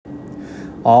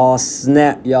Oh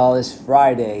snap, y'all, it's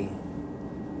Friday,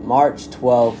 March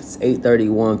 12th, it's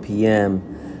 8:31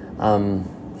 p.m.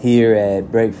 I'm here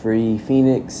at Break Free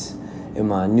Phoenix in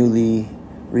my newly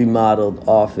remodeled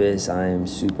office. I am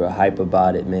super hype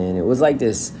about it, man. It was like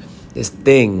this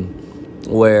thing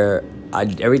where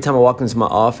every time I walked into my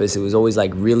office, it was always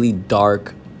like really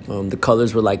dark. The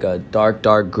colors were like a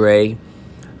dark gray.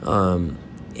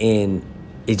 And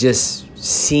it just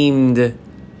seemed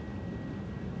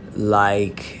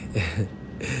like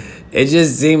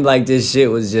this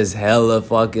shit was just hella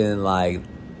fucking like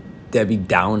Debbie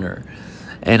Downer.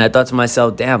 And I thought to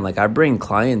myself, damn, like I bring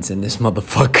clients in this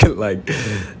motherfucker, like,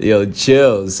 yo,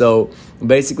 chill. So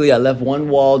basically I left one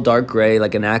wall dark gray,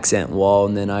 like an accent wall,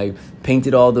 and then I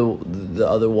painted all the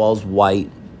other walls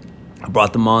white. I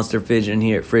brought the monster fridge in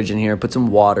here, put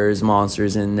some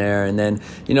monsters in there, and then,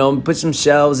 put some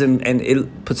shelves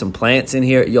and put some plants in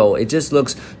here. Yo, it just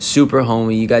looks super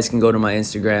homey. You guys can go to my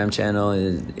Instagram channel,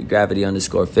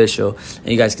 gravity_official, and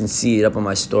you guys can see it up on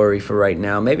my story for right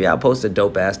now. Maybe I'll post a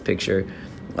dope-ass picture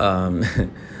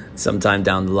sometime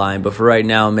down the line. But for right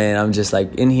now, man, I'm just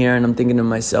like in here and I'm thinking to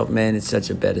myself, man, it's such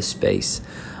a better space.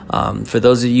 For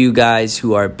those of you guys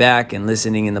who are back and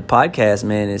listening in the podcast,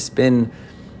 man, it's been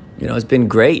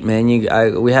great, man.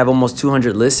 We have almost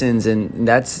 200 listens, and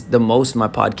that's the most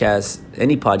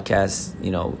any podcast,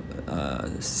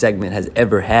 segment has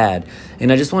ever had.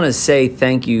 And I just want to say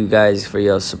thank you guys for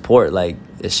your support. Like,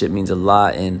 this shit means a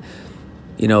lot. And,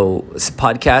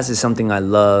 podcast is something I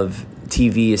love.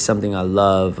 TV is something I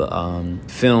love.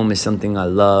 Film is something I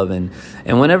love. And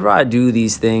whenever I do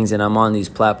these things and I'm on these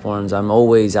platforms, I'm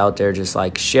always out there just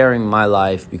like sharing my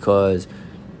life because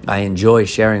I enjoy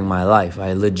sharing my life.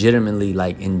 I legitimately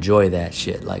enjoy that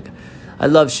shit. Like, I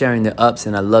love sharing the ups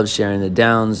and I love sharing the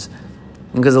downs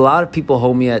because a lot of people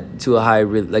hold me to a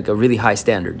really high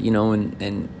standard,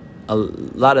 and a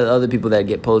lot of the other people that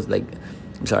get posed, a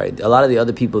lot of the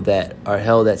other people that are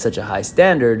held at such a high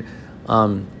standard,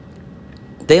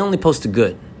 they only post the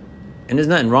good. And there's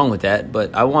nothing wrong with that,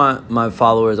 but I want my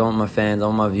followers, I want my fans, I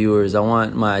want my viewers, I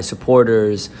want my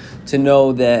supporters to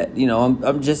know that,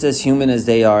 I'm just as human as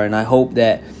they are. And I hope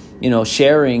that,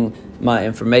 sharing my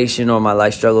information or my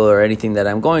life struggle or anything that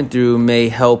I'm going through may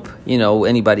help,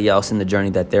 anybody else in the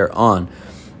journey that they're on.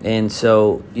 And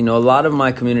so, a lot of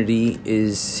my community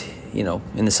is, in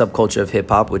the subculture of hip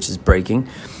hop, which is breaking.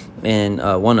 And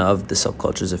one of the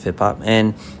subcultures of hip hop.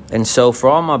 And so for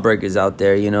all my breakers out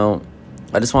there,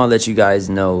 I just want to let you guys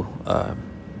know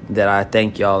that I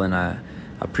thank y'all and I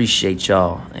appreciate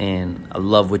y'all. And I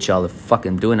love what y'all are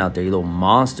fucking doing out there. You little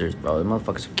monsters, bro. The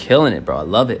motherfuckers are killing it, bro. I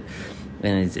love it.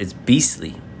 And it's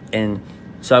beastly. And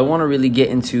so I want to really get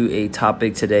into a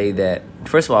topic today that,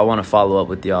 first of all, I want to follow up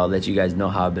with y'all, let you guys know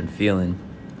how I've been feeling.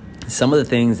 Some of the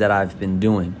things that I've been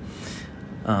doing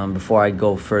before I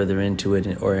go further into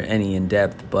it or any in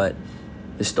depth. But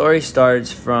the story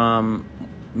starts from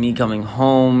me coming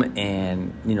home,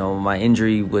 and my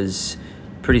injury was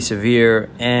pretty severe,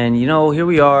 and here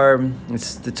we are,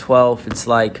 it's the 12th, it's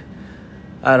like,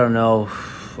 I don't know,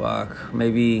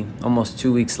 maybe almost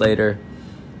 2 weeks later,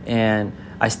 and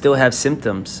I still have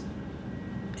symptoms,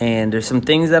 and there's some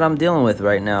things that I'm dealing with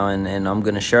right now, and I'm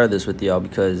gonna share this with y'all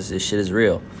because this shit is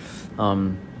real.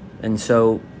 And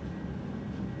so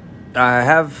I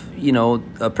have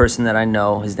a person that I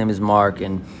know, his name is Mark,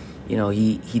 and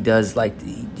he does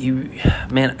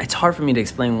man, it's hard for me to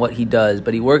explain what he does,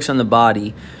 but he works on the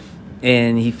body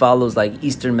and he follows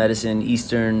Eastern medicine,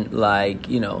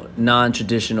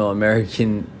 non-traditional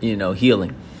American,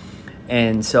 healing.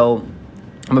 And so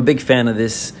I'm a big fan of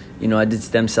this. I did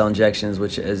stem cell injections,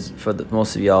 which is, for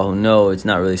most of y'all who know, it's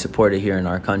not really supported here in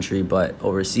our country, but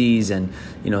overseas, and,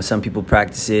 some people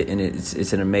practice it, and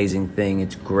it's an amazing thing.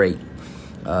 It's great.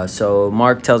 So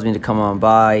Mark tells me to come on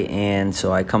by, and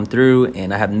so I come through,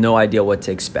 and I have no idea what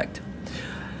to expect.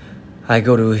 I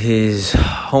go to his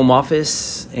home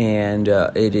office, and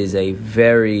it is a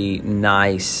very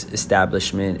nice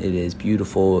establishment. It is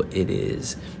beautiful. It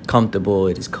is comfortable.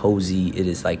 It is cozy. It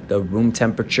is the room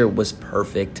temperature was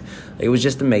perfect. It was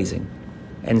just amazing.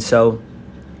 And so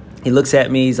he looks at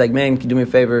me. He's like, man, can you do me a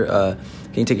favor?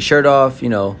 Can you take your shirt off?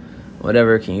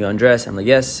 Whatever, can you undress? I'm like,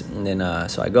 yes. And then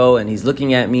so I go, and he's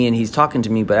looking at me and he's talking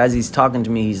to me, but as he's talking to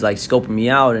me, he's scoping me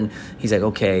out, and he's like,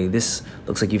 okay, this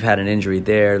looks like you've had an injury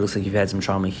there, it looks like you've had some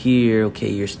trauma here, okay,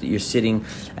 you're sitting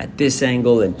at this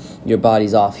angle and your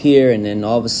body's off here. And then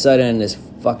all of a sudden this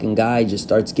fucking guy just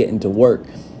starts getting to work,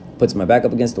 puts my back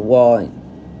up against the wall,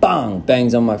 and bang,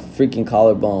 bangs on my freaking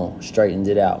collarbone, straightens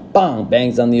it out, bang,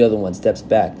 bangs on the other one, steps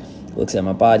back, looks at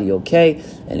my body, okay,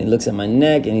 and he looks at my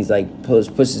neck, and he's like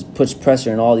puts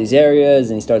pressure in all these areas,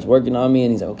 and he starts working on me,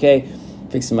 and he's like, okay,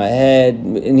 fixing my head,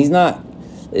 and he's not.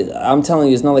 I'm telling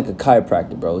you, it's not like a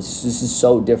chiropractor, bro. This is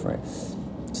so different.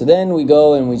 So then we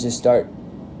go and we just start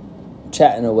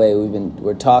chatting away.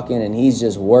 We're talking, and he's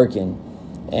just working,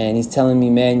 and he's telling me,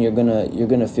 man, you're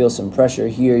gonna feel some pressure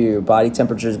here. Your body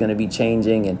temperature is gonna be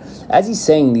changing, and as he's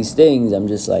saying these things, I'm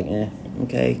just like,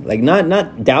 okay, like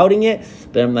not doubting it,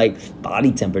 but I'm like,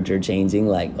 body temperature changing,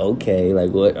 like, okay,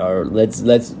 like what? Or let's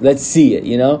see it,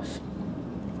 you know.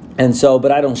 And so,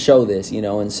 but I don't show this, you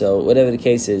know. And so, whatever the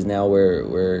case is, now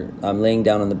I'm laying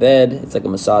down on the bed. It's like a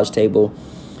massage table,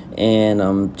 and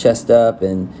I'm chest up,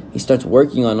 and he starts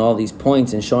working on all these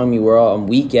points and showing me where I'm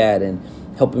weak at, and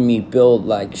helping me build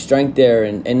like strength there,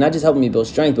 and not just helping me build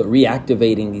strength, but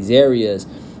reactivating these areas.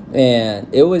 And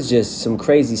it was just some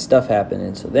crazy stuff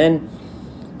happening. So then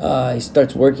he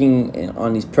starts working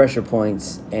on these pressure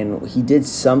points, and he did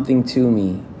something to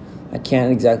me. I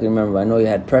can't exactly remember. I know he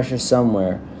had pressure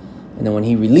somewhere. And then when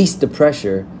he released the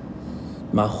pressure,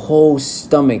 my whole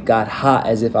stomach got hot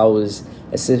as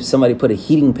if somebody put a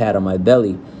heating pad on my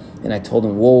belly. And I told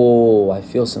him, whoa, I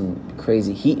feel some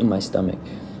crazy heat in my stomach.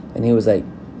 And he was like,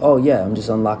 oh yeah, I'm just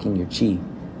unlocking your chi.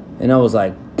 And I was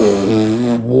like,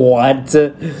 what?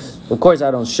 Of course,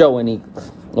 I don't show any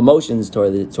emotions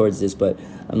towards this, but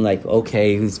I'm like,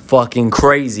 okay, he's fucking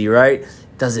crazy, right?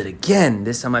 Does it again.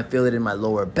 This time I feel it in my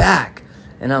lower back.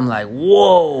 And I'm like,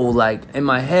 whoa, like in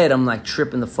my head, I'm like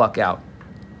tripping the fuck out.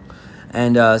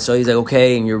 And so he's like,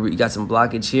 okay, and you got some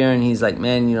blockage here. And he's like,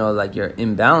 man, you know, like you're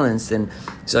imbalanced. And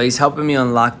so he's helping me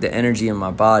unlock the energy in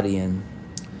my body. And,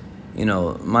 you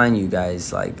know, mind you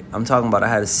guys, like I'm talking about, I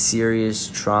had a serious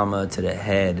trauma to the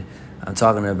head. I'm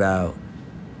talking about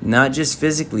not just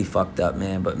physically fucked up,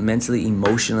 man, but mentally,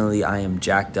 emotionally, I am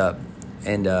jacked up.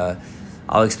 And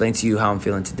I'll explain to you how I'm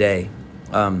feeling today.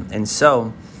 And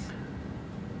so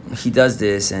he does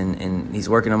this, and he's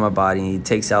working on my body, and he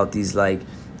takes out these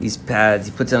pads,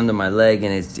 he puts it under my leg,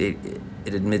 and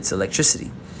it emits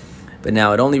electricity. But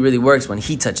now it only really works when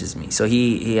he touches me. So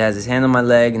he has his hand on my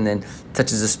leg and then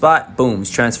touches the spot, boom, he's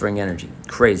transferring energy.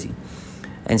 Crazy.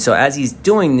 And so as he's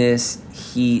doing this,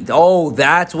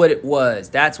 that's what it was.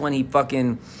 That's when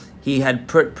he had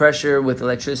put pressure with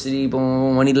electricity.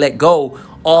 Boom. When he let go,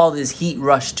 all this heat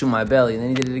rushed to my belly. And then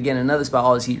he did it again, another spot,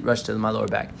 all this heat rushed to my lower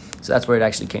back. So that's where it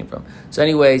actually came from. So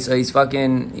anyway, so he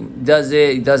does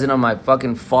it. He does it on my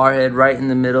fucking forehead, right in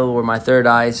the middle where my third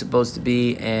eye is supposed to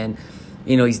be. And,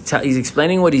 you know, he's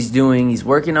explaining what he's doing. He's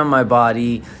working on my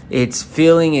body. It's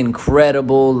feeling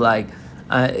incredible. Like,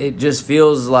 it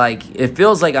feels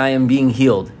like I am being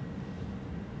healed.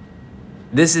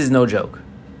 This is no joke.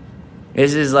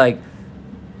 This is like,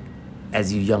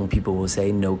 as you young people will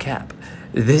say, no cap.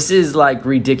 This is like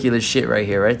ridiculous shit right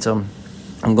here, right? So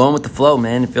I'm going with the flow,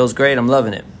 man. It feels great. I'm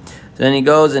loving it. So then he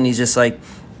goes and he's just like,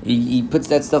 he puts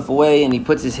that stuff away, and he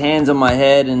puts his hands on my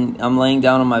head, and I'm laying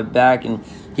down on my back, and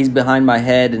he's behind my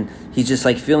head, and he's just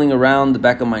like feeling around the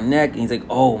back of my neck, and he's like,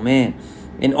 oh man.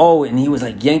 And he was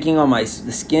like yanking on the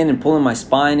skin and pulling my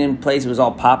spine in place. It was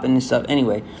all popping and stuff.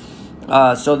 Anyway,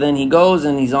 so then he goes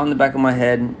and he's on the back of my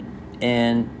head,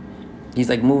 and he's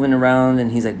like moving around,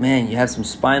 and he's like, man, you have some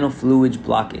spinal fluid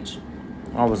blockage.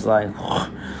 I was like,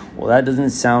 well, that doesn't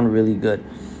sound really good.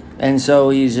 And so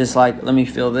he's just like, let me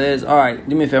feel this. All right,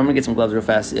 do me a favor, I'm gonna get some gloves real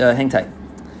fast. Hang tight.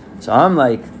 So I'm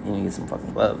like, let me get some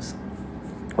fucking gloves.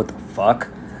 What the fuck?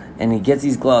 And he gets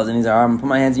these gloves, and he's like, all right, I'm gonna put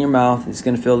my hands in your mouth. It's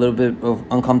gonna feel a little bit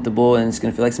uncomfortable, and it's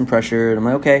gonna feel like some pressure. And I'm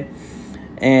like, okay.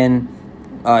 And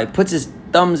he puts his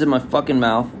thumbs in my fucking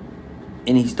mouth,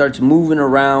 and he starts moving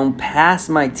around past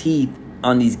my teeth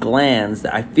on these glands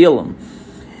that I feel them.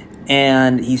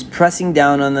 And he's pressing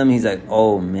down on them. He's like,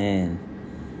 oh, man.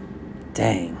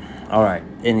 Dang. All right.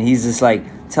 And he's just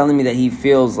like telling me that he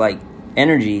feels like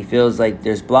energy. He feels like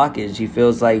there's blockage. He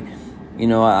feels like, you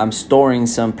know, I'm storing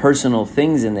some personal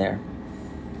things in there.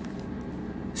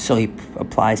 So he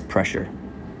applies pressure.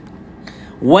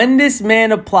 When this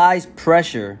man applies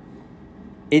pressure,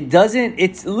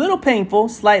 it's a little painful,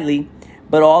 slightly,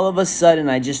 but all of a sudden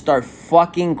I just start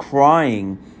fucking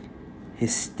crying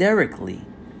hysterically.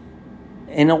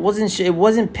 And it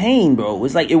wasn't pain, bro.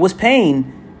 It was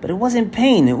pain, but it wasn't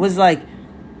pain. It was like,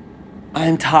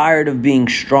 I'm tired of being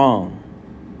strong.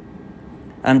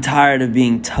 I'm tired of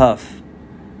being tough.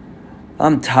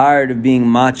 I'm tired of being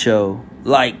macho.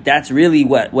 Like, that's really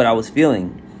what I was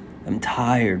feeling. I'm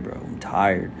tired, bro. I'm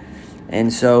tired.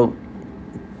 And so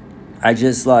I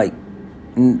just like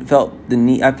felt the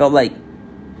need. I felt like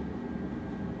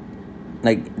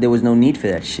there was no need for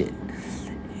that shit.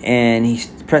 And he's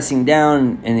pressing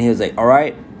down, and he was like, all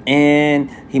right,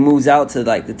 And he moves out to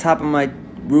like the top of my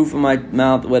roof of my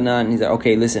mouth, whatnot. And he's like,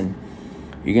 okay, listen,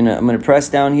 I'm gonna press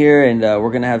down here, and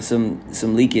we're gonna have some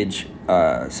leakage,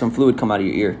 some fluid come out of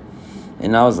your ear.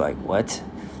 And I was like, what?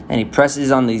 And he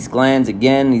presses on these glands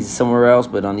again. He's somewhere else,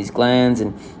 but on these glands,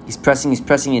 and he's pressing,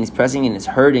 and it's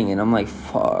hurting. And I'm like,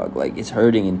 fuck, like it's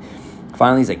hurting. And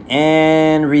finally he's like,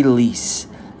 and release.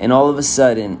 And all of a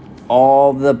sudden,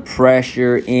 all the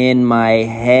pressure in my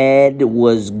head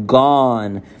was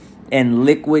gone, and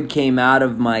liquid came out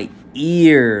of my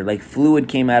ear, like fluid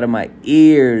came out of my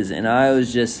ears, and I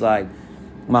was just like,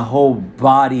 my whole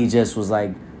body just was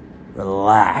like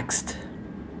relaxed.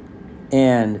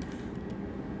 And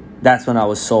that's when I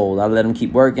was sold. I let him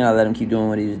keep working. I let him keep doing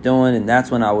what he was doing, and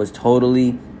that's when I was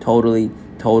totally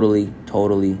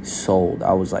sold.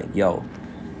 I was like, yo,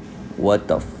 what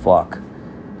the fuck?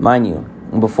 Mind you,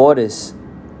 before this,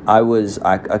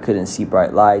 I couldn't see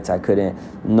bright lights. I couldn't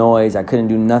noise. I couldn't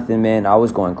do nothing, man. I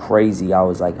was going crazy. I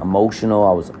was like emotional.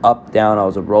 I was up, down. I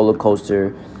was a roller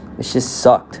coaster. It just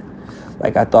sucked.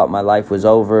 Like I thought my life was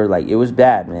over. Like it was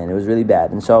bad, man. It was really bad.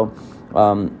 And so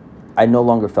I no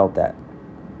longer felt that.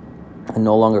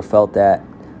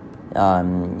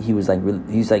 He was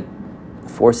like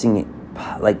forcing it.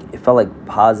 Like it felt like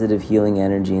positive healing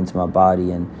energy into my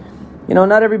body. And you know,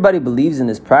 not everybody believes in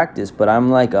this practice, but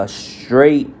I'm like a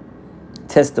straight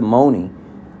testimony.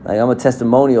 Like I'm a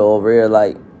testimonial over here.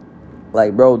 Like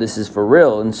bro, this is for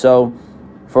real. And so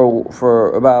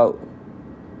for about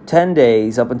 10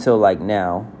 days up until like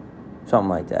now, something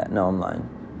like that. No, I'm lying.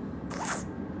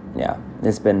 Yeah,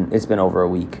 it's been over a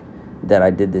week that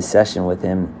I did this session with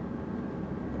him.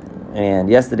 And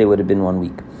yesterday would have been 1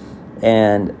 week.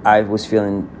 And I was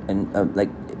feeling like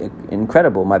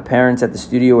incredible. My parents at the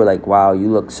studio were like, wow,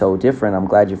 you look so different. I'm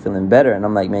glad you're feeling better. And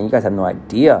I'm like, man, you guys have no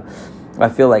idea. I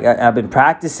feel like I've been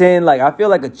practicing. Like, I feel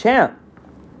like a champ.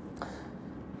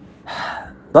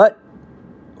 But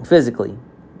physically.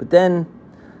 But then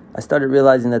I started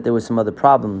realizing that there was some other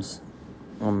problems.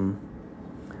 You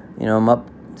know, I'm up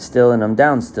still and I'm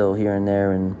down still here and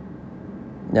there. And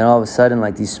then all of a sudden,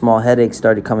 like, these small headaches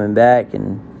started coming back.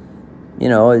 And, you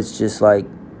know, it's just like,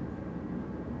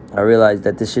 I realized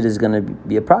that this shit is going to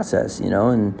be a process, you know,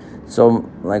 and so,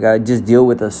 like, I just deal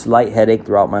with a slight headache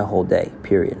throughout my whole day,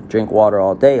 period. Drink water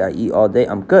all day, I eat all day,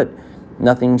 I'm good.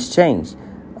 Nothing's changed.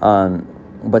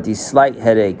 But these slight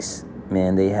headaches,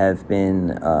 man, they have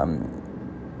been,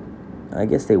 I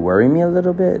guess they worry me a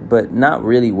little bit, but not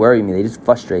really worry me, they just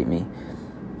frustrate me.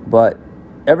 But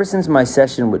ever since my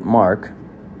session with Mark,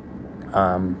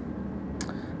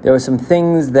 there were some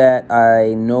things that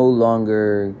I no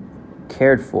longer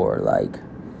cared for. Like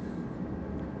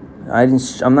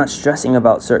I'm not stressing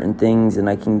about certain things, and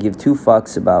I can give two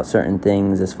fucks about certain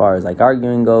things as far as like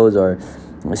arguing goes, or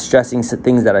stressing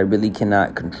things that I really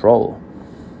cannot control.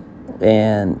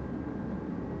 And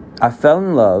I fell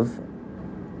in love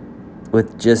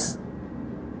with just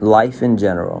life in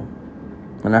general.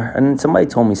 And somebody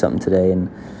told me something today, and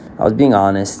I was being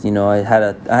honest. You know, I had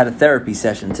a therapy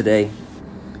session today.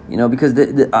 You know, because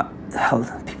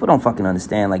people don't fucking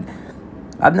understand. Like,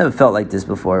 I've never felt like this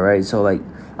before, right? So, like,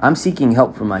 I'm seeking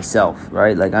help for myself,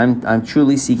 right? Like, I'm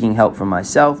truly seeking help for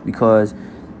myself because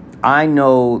I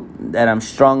know that I'm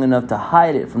strong enough to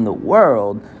hide it from the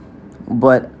world.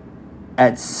 But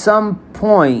at some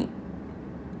point,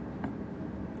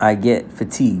 I get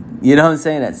fatigued. You know what I'm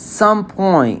saying? At some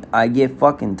point, I get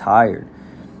fucking tired.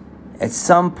 At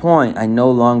some point, I no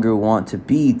longer want to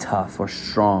be tough or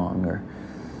strong or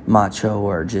macho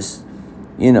or just,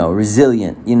 you know,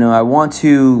 resilient. You know, I want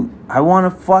to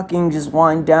fucking just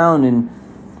wind down and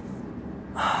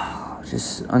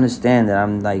just understand that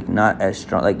I'm like not as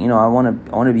strong. Like, you know, I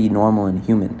want to be normal and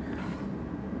human.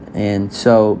 And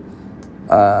so,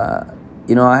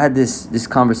 you know, I had this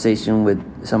conversation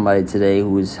with somebody today who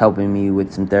was helping me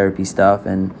with some therapy stuff,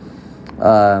 and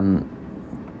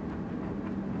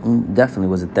definitely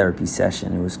was a therapy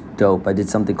session. It was dope. I did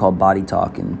something called Body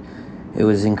Talk, and it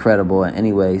was incredible.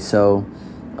 Anyway, so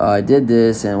I did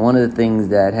this, and one of the things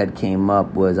that had came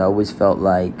up was I always felt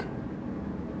like,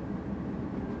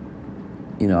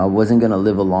 you know, I wasn't going to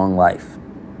live a long life.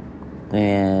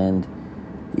 And,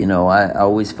 you know, I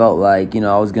always felt like, you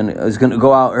know, I was gonna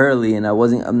go out early, and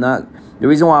the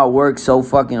reason why I work so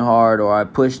fucking hard, or I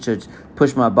push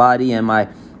my body and my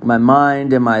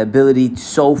mind and my ability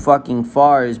so fucking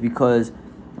far, is because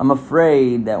I'm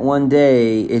afraid that one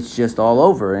day it's just all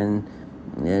over, and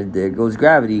there goes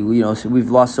gravity. You know, so we've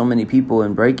lost so many people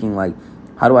in breaking. Like,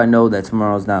 how do I know that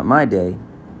tomorrow's not my day?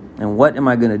 And what am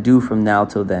I going to do from now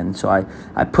till then? So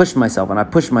I push myself, and I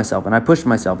push myself, and I push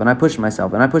myself, and I push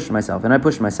myself, and I push myself, and I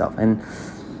push myself. And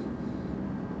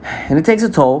And it takes a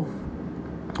toll,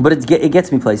 but it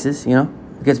gets me places, you know?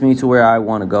 It gets me to where I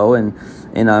want to go, and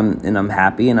I'm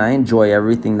happy, and I enjoy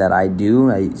everything that I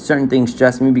do. Certain things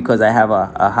stress me because I have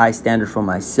a high standard for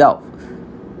myself.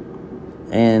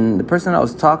 And the person I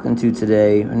was talking to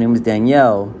today, her name was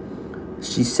Danielle,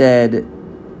 she said,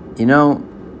 you know,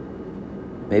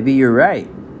 maybe you're right,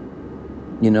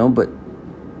 you know, but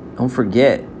don't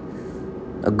forget,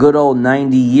 a good old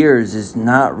 90 years is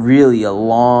not really a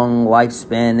long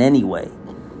lifespan anyway.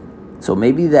 So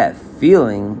maybe that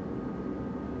feeling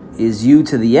is you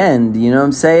to the end, you know what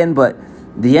I'm saying? But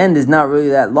the end is not really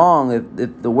that long.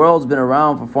 If the world's been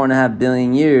around for 4.5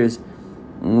 billion years,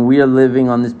 and we are living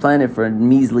on this planet for a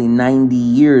measly 90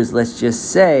 years, let's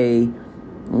just say,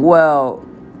 well,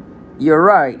 you're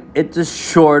right. It's a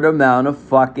short amount of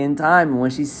fucking time. And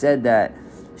when she said that,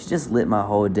 she just lit my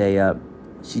whole day up.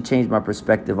 She changed my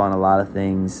perspective on a lot of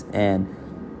things, and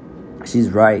she's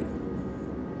right.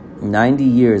 90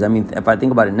 years. I mean, if I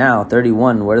think about it now,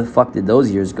 31, where the fuck did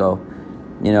those years go?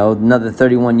 You know, another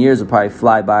 31 years will probably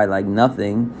fly by like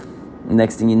nothing.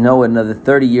 Next thing you know, another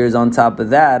 30 years on top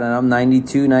of that, and I'm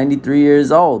 92, 93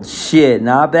 years old. Shit,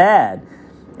 not bad.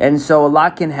 And so a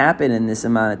lot can happen in this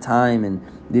amount of time, and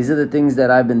these are the things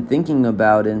that I've been thinking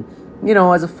about. And, you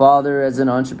know, as a father, as an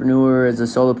entrepreneur, as a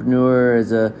solopreneur,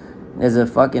 as a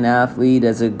fucking athlete,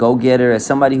 as a go-getter, as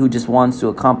somebody who just wants to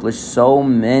accomplish so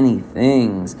many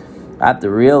things, I have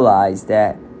to realize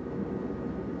that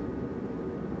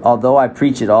although I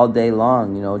preach it all day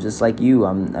long, you know, just like you,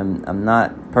 I'm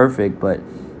not perfect, but,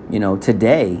 you know,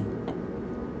 today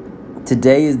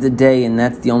is the day, and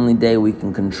that's the only day we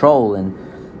can control.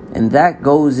 And that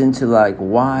goes into like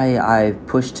why I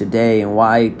push today and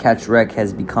why Catch Rec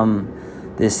has become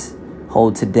this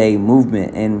whole today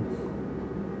movement. And,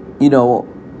 you know,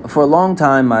 for a long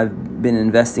time I've been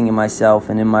investing in myself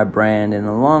and in my brand, and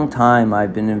a long time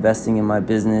I've been investing in my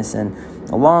business, and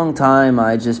a long time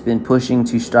I've just been pushing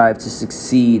to strive to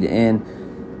succeed. And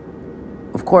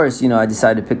of course, you know, I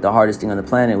decided to pick the hardest thing on the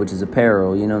planet, which is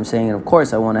apparel, you know what I'm saying? And of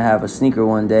course I want to have a sneaker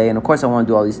one day, and of course I want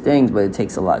to do all these things, but it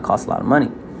takes a lot, it costs a lot of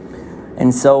money.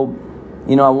 And so,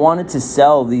 you know, I wanted to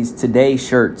sell these Today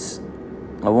shirts.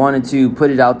 I wanted to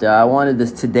put it out there. I wanted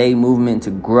this Today movement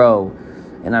to grow,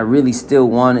 and I really still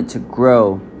want it to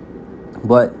grow.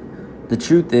 But the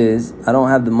truth is, I don't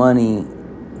have the money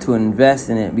to invest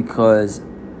in it because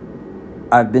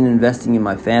I've been investing in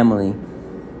my family,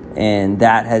 and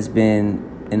that has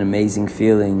been an amazing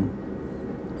feeling.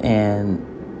 And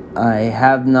I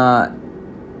have not,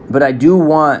 but I do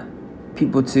want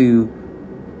people to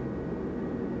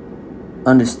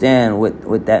understand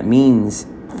what that means,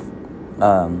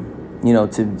 you know,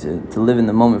 to live in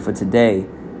the moment for today.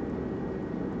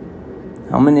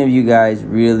 How many of you guys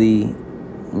really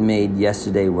made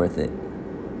yesterday worth it?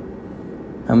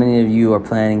 How many of you are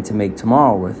planning to make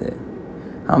tomorrow worth it?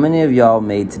 How many of y'all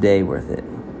made today worth it?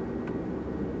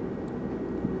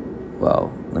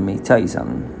 Well, let me tell you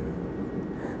something.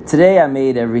 Today I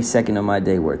made every second of my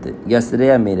day worth it.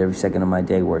 Yesterday I made every second of my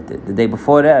day worth it. The day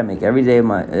before that I make every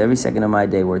second of my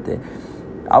day worth it.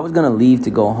 I was going to leave to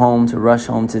go home, to rush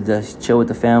home, to just chill with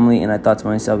the family, and I thought to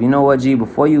myself, you know what, G,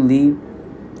 before you leave,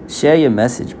 share your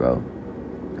message, bro.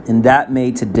 And that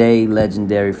made today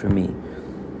legendary for me.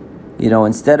 You know,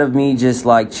 instead of me just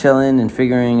like chilling and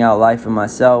figuring out life for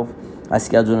myself, I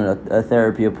scheduled a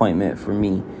therapy appointment for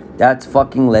me. That's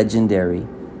fucking legendary.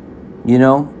 You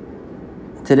know,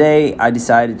 today I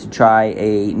decided to try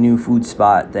a new food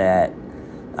spot that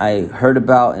I heard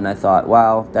about, and I thought,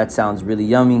 wow, that sounds really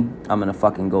yummy. I'm going to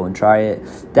fucking go and try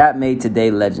it. That made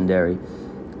today legendary.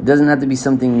 It doesn't have to be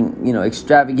something, you know,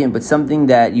 extravagant, but something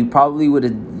that you probably would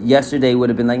have, yesterday would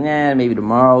have been like, nah, maybe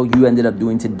tomorrow. You ended up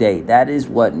doing today. That is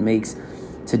what makes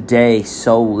today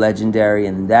so legendary,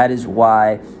 and that is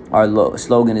why our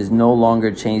slogan is no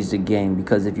longer change the game.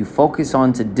 Because if you focus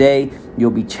on today,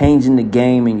 you'll be changing the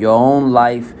game in your own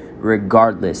life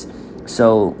regardless.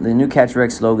 So the new Catch Rec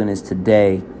slogan is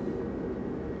today,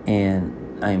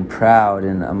 and I'm proud,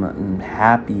 and I'm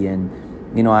happy, and,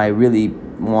 you know, I really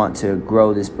want to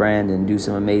grow this brand and do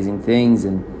some amazing things.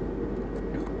 And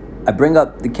I bring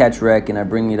up the Catch Rec, and I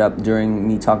bring it up during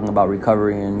me talking about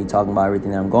recovery and me talking about everything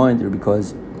that I'm going through,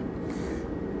 because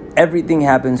everything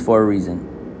happens for a reason.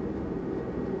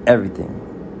 Everything.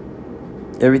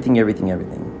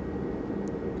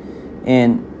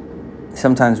 And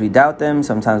sometimes we doubt them,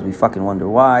 sometimes we fucking wonder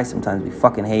why, sometimes we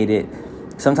fucking hate it,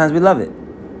 sometimes we love it.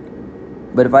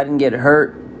 But if I didn't get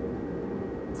hurt,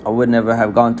 I would never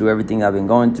have gone through everything I've been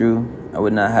going through. I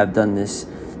would not have done this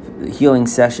healing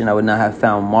session. I would not have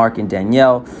found Mark and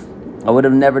Danielle. I would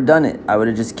have never done it. I would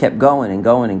have just kept going and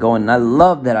going and going. And I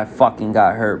love that I fucking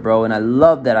got hurt, bro. And I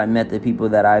love that I met the people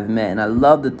that I've met. And I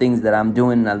love the things that I'm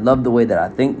doing. And I love the way that I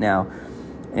think now.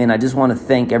 And I just want to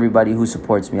thank everybody who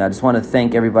supports me. I just want to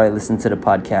thank everybody listening to the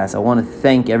podcast. I want to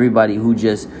thank everybody who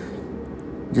just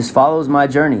follows my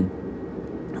journey,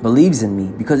 believes in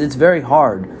me, because it's very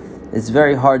hard. It's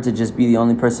very hard to just be the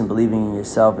only person believing in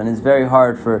yourself. And it's very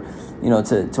hard for,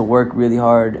 to work really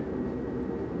hard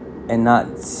and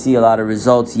not see a lot of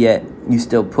results, yet you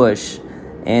still push.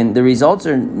 And the results I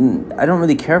don't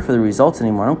really care for the results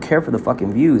anymore. I don't care for the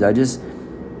fucking views. I just,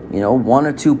 one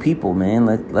or two people, man,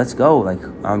 let's go. Like,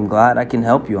 I'm glad I can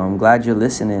help you. I'm glad you're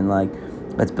listening. Like,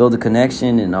 let's build a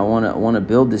connection. And I want to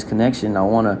build this connection. I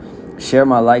want to share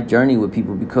my life journey with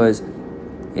people, because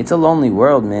it's a lonely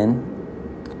world, man.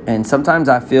 And sometimes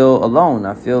I feel alone.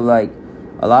 I feel like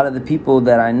a lot of the people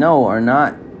that I know are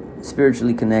not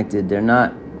spiritually connected. They're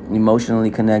not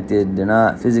emotionally connected. They're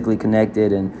not physically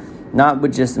connected, and not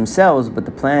with just themselves, but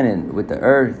the planet, with the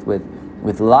earth,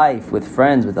 with life, with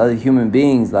friends, with other human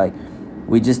beings. Like,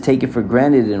 we just take it for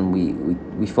granted, and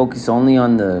we focus only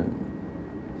on the,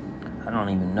 I don't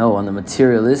even know, on the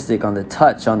materialistic, on the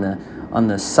touch, on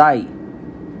the sight.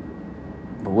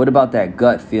 But what about that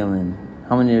gut feeling?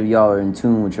 How many of y'all are in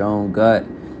tune with your own gut?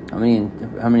 How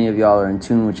many of y'all are in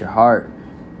tune with your heart?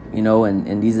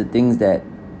 And these are things that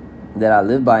I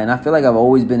live by, and I feel like I've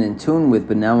always been in tune with,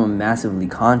 but now I'm massively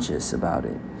conscious about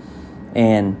it.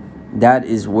 And that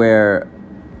is where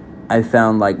I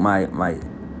found like my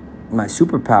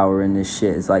superpower in this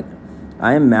shit. It's like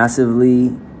I am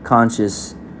massively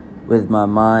conscious with my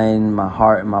mind, my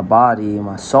heart, and my body, and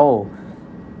my soul.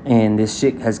 And this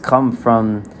shit has come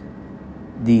from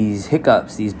these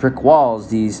hiccups, these brick walls,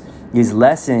 these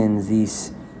lessons,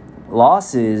 these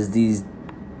losses, these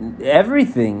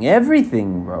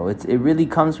everything, bro. It really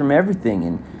comes from everything.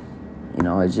 And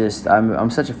I'm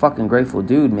such a fucking grateful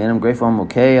dude, man. I'm grateful I'm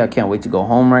okay. I can't wait to go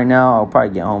home right now. I'll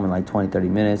probably get home in like 20-30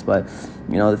 minutes, but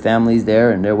the family's there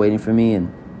and they're waiting for me.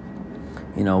 And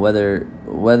whether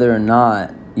or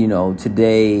not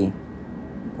today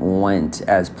went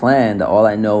as planned, all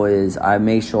I know is I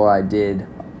made sure I did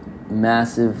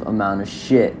massive amount of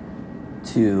shit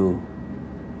to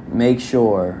make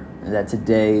sure that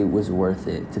today was worth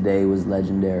it. Today was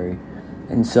legendary.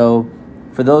 And so,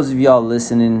 for those of y'all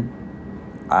listening,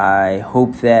 I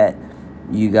hope that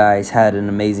you guys had an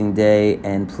amazing day.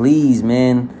 And please,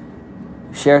 man,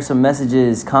 share some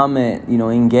messages, comment,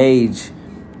 engage.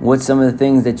 What's some of the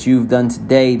things that you've done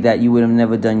today that you would have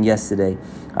never done yesterday?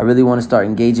 I really want to start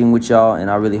engaging with y'all,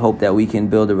 and I really hope that we can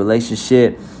build a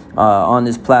relationship on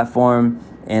this platform.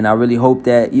 And I really hope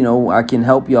that, I can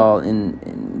help y'all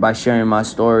by sharing my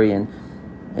story. And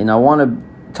I want to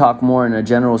talk more in a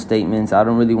general statements. I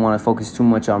don't really want to focus too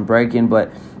much on breaking,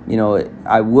 but,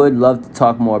 I would love to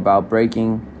talk more about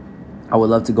breaking. I would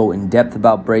love to go in depth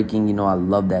about breaking. I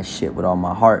love that shit with all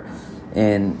my heart.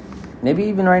 And maybe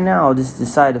even right now, I'll just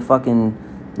decide to fucking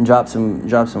drop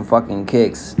some fucking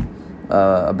kicks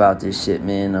about this shit,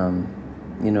 man.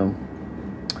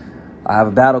 I have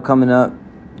a battle coming up.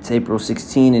 It's April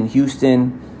 16 in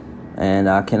Houston, and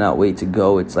I cannot wait to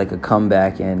go. It's like a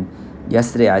comeback. And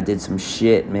yesterday I did some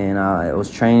shit, man. I was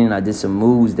training. I did some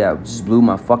moves that just blew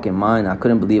my fucking mind. I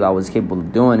couldn't believe I was capable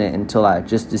of doing it until I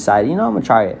just decided, I'm going to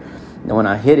try it. And when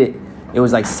I hit it, it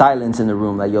was like silence in the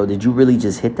room. Like, yo, did you really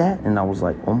just hit that? And I was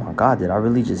like, oh my God, did I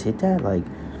really just hit that? Like,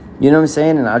 you know what I'm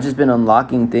saying? And I've just been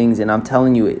unlocking things. And I'm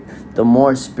telling you, the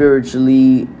more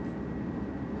spiritually,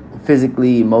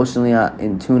 physically, emotionally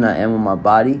in tune I am with my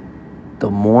body,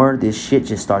 the more this shit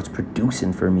just starts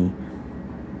producing for me.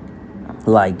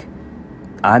 Like,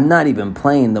 I'm not even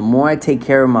playing. The more I take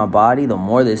care of my body, the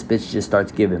more this bitch just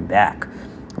starts giving back.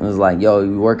 It was like, yo,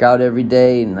 you work out every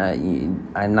day and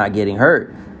I'm not getting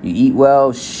hurt. You eat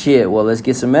well, shit, well, let's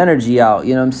get some energy out.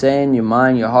 You know what I'm saying? Your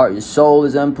mind, your heart, your soul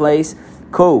is in place.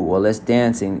 Cool, well, let's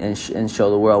dance and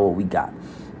show the world what we got.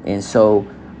 And so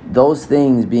those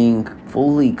things being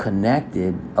fully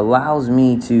connected allows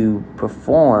me to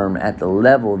perform at the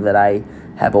level that I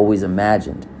have always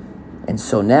imagined. And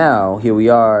so now, here we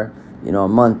are, a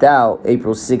month out,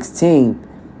 April 16th,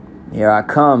 here I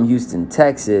come, Houston,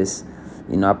 Texas.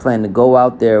 I plan to go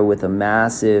out there with a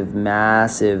massive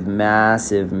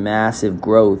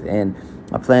growth. And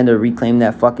I plan to reclaim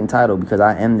that fucking title, because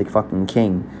I am the fucking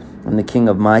king. I'm the king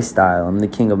of my style. I'm the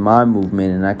king of my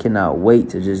movement. And I cannot wait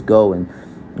to just go and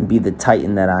be the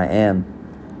titan that I am.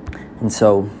 And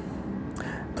so,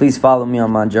 please follow me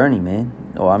on my journey, man.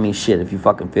 Or, shit, if you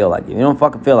fucking feel like it. If you don't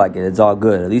fucking feel like it, it's all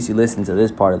good. At least you listen to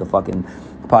this part of the fucking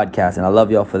podcast. And I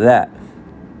love y'all for that.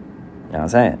 You know what I'm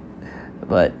saying?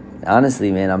 But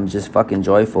honestly, man, I'm just fucking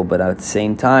joyful. But at the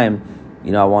same time,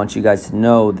 I want you guys to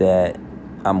know that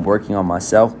I'm working on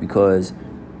myself, because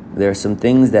there are some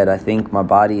things that I think my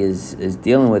body is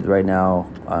dealing with right now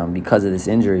because of this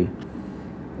injury,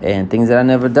 and things that I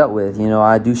never dealt with.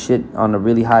 I do shit on a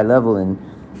really high level and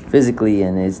physically,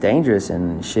 and it's dangerous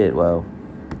and shit. Well,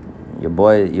 your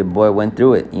boy went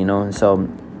through it, and so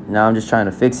now I'm just trying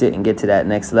to fix it and get to that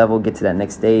next level, get to that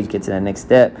next stage, get to that next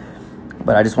step.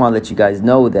 But I just want to let you guys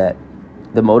know that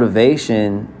the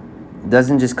motivation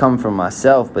doesn't just come from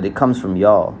myself, but it comes from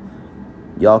y'all.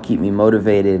 Y'all keep me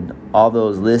motivated. All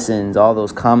those listens, all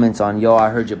those comments on, yo, I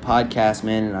heard your podcast,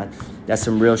 man, and that's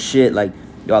some real shit. Like,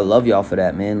 yo, I love y'all for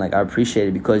that, man. Like, I appreciate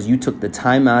it, because you took the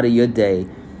time out of your day,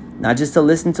 not just to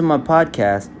listen to my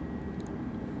podcast,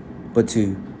 but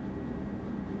to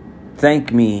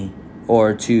thank me,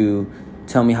 or to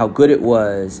tell me how good it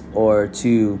was, or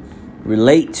to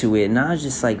relate to it. And I was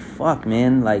just like, fuck,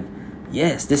 man. Like,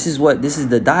 yes, this is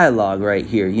the dialogue right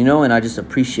here, and I just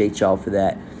appreciate y'all for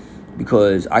that,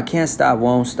 because I can't stop,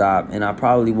 won't stop, and I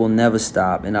probably will never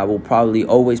stop, and I will probably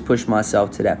always push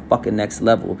myself to that fucking next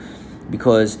level,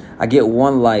 because I get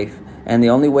one life, and the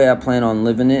only way I plan on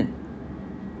living it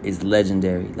is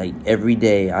legendary. Like, every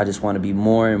day I just want to be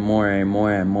more and more and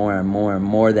more and more and more and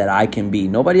more that I can be.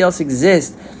 Nobody else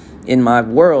exists in my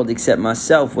world except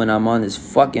myself when I'm on this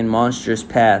fucking monstrous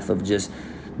path of just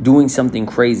doing something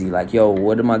crazy. Like, yo,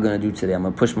 what am I going to do today? I'm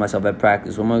going to push myself at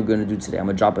practice. What am I going to do today? I'm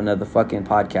going to drop another fucking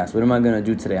podcast. What am I going to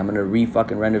do today? I'm going to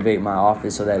fucking renovate my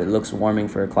office so that it looks warming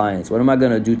for clients. What am I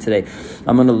going to do today?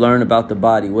 I'm going to learn about the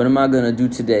body. What am I going to do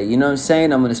today? You know what I'm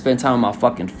saying? I'm going to spend time with my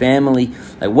fucking family.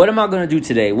 Like, what am I going to do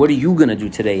today? What are you going to do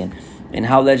today? And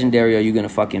how legendary are you going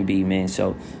to fucking be, man?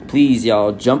 So please,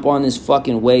 y'all, jump on this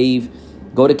fucking wave.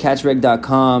 Go to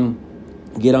catchreg.com.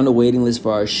 Get on the waiting list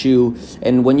for our shoe.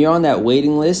 And when you're on that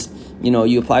waiting list,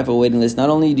 you apply for a waiting list. Not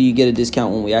only do you get a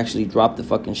discount when we actually drop the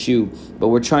fucking shoe, but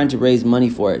we're trying to raise money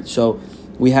for it. So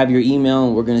we have your email,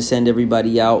 and we're going to send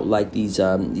everybody out like these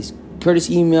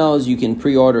courtesy emails. You can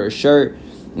pre-order a shirt.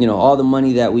 All the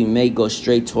money that we make goes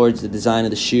straight towards the design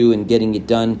of the shoe and getting it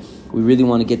done. We really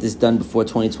want to get this done before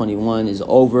 2021 is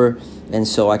over. And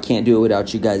so I can't do it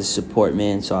without you guys' support,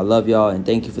 man. So I love y'all, and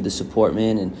thank you for the support,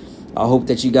 man. And I hope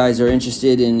that you guys are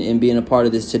interested in being a part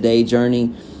of this today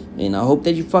journey. And I hope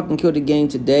that you fucking kill the game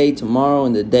today, tomorrow,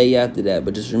 and the day after that.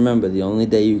 But just remember, the only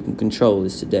day you can control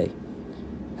is today.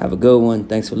 Have a good one.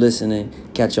 Thanks for listening.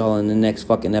 Catch y'all in the next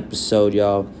fucking episode,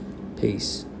 y'all.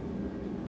 Peace.